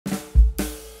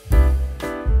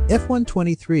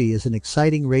F123 is an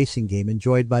exciting racing game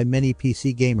enjoyed by many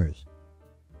PC gamers.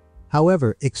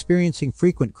 However, experiencing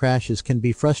frequent crashes can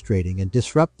be frustrating and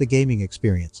disrupt the gaming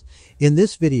experience. In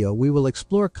this video, we will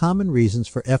explore common reasons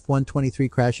for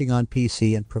F123 crashing on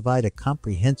PC and provide a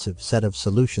comprehensive set of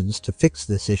solutions to fix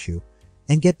this issue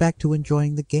and get back to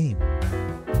enjoying the game.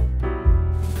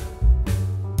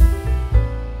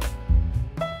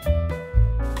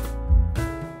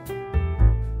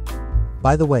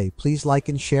 By the way, please like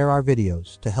and share our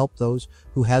videos to help those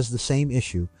who has the same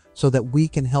issue so that we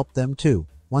can help them too.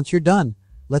 Once you're done,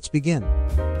 let's begin.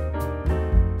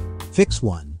 Fix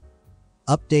 1.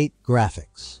 Update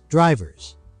graphics.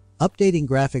 Drivers. Updating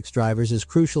graphics drivers is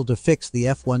crucial to fix the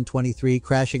F123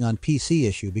 crashing on PC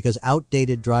issue because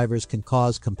outdated drivers can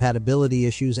cause compatibility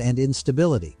issues and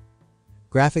instability.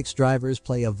 Graphics drivers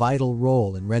play a vital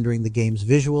role in rendering the game's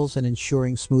visuals and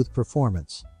ensuring smooth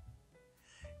performance.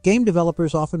 Game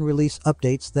developers often release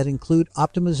updates that include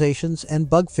optimizations and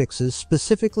bug fixes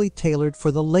specifically tailored for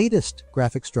the latest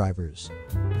graphics drivers.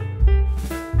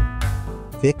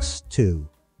 Fix 2.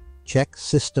 Check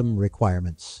system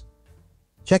requirements.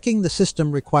 Checking the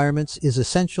system requirements is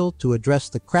essential to address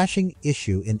the crashing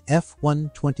issue in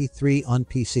F123 on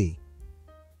PC.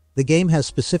 The game has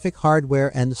specific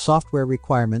hardware and software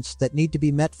requirements that need to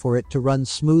be met for it to run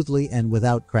smoothly and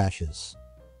without crashes.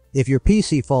 If your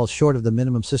PC falls short of the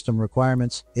minimum system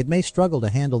requirements, it may struggle to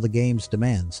handle the game's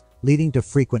demands, leading to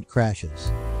frequent crashes.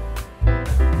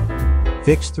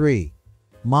 Fix 3.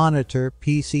 Monitor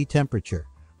PC temperature.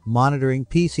 Monitoring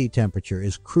PC temperature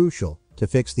is crucial to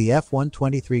fix the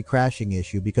F123 crashing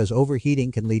issue because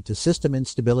overheating can lead to system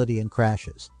instability and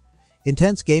crashes.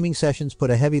 Intense gaming sessions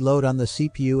put a heavy load on the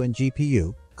CPU and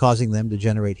GPU, causing them to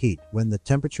generate heat. When the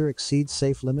temperature exceeds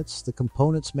safe limits, the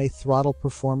components may throttle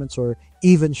performance or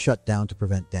even shut down to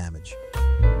prevent damage.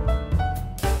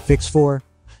 Fix 4.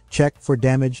 Check for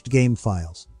damaged game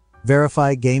files.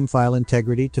 Verify game file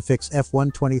integrity to fix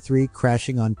F123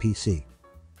 crashing on PC.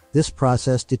 This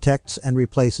process detects and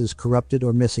replaces corrupted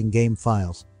or missing game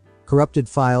files. Corrupted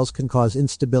files can cause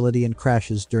instability and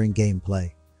crashes during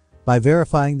gameplay. By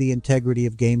verifying the integrity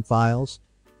of game files,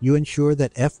 you ensure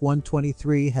that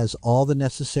F123 has all the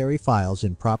necessary files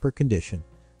in proper condition,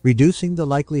 reducing the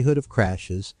likelihood of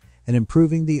crashes and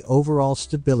improving the overall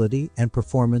stability and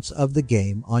performance of the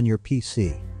game on your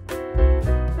PC.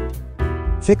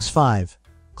 Fix 5.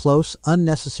 Close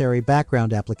unnecessary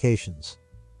background applications.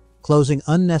 Closing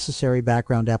unnecessary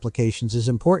background applications is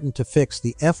important to fix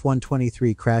the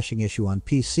F123 crashing issue on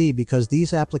PC because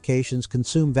these applications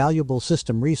consume valuable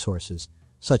system resources,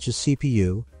 such as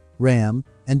CPU, RAM,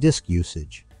 and disk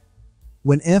usage.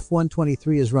 When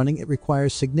F123 is running, it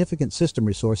requires significant system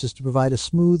resources to provide a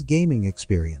smooth gaming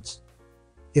experience.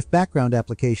 If background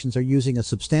applications are using a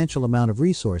substantial amount of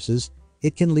resources,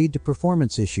 it can lead to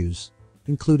performance issues,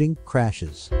 including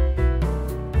crashes.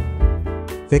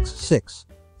 Fix 6.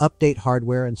 Update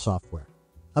hardware and software.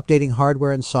 Updating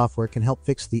hardware and software can help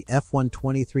fix the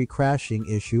F123 crashing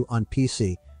issue on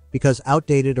PC because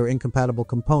outdated or incompatible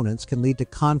components can lead to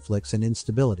conflicts and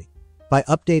instability. By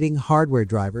updating hardware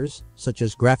drivers, such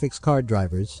as graphics card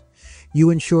drivers, you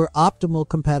ensure optimal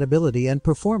compatibility and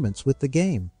performance with the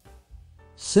game.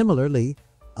 Similarly,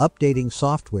 updating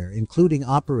software, including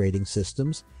operating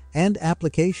systems and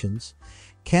applications,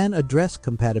 can address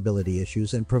compatibility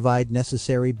issues and provide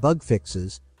necessary bug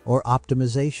fixes or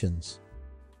optimizations.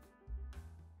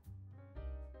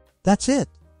 That's it.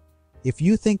 If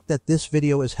you think that this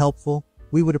video is helpful,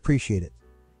 we would appreciate it.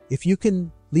 If you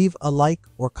can leave a like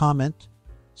or comment,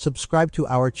 subscribe to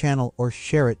our channel, or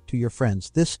share it to your friends.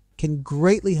 This can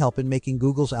greatly help in making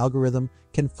Google's algorithm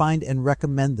can find and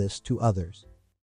recommend this to others.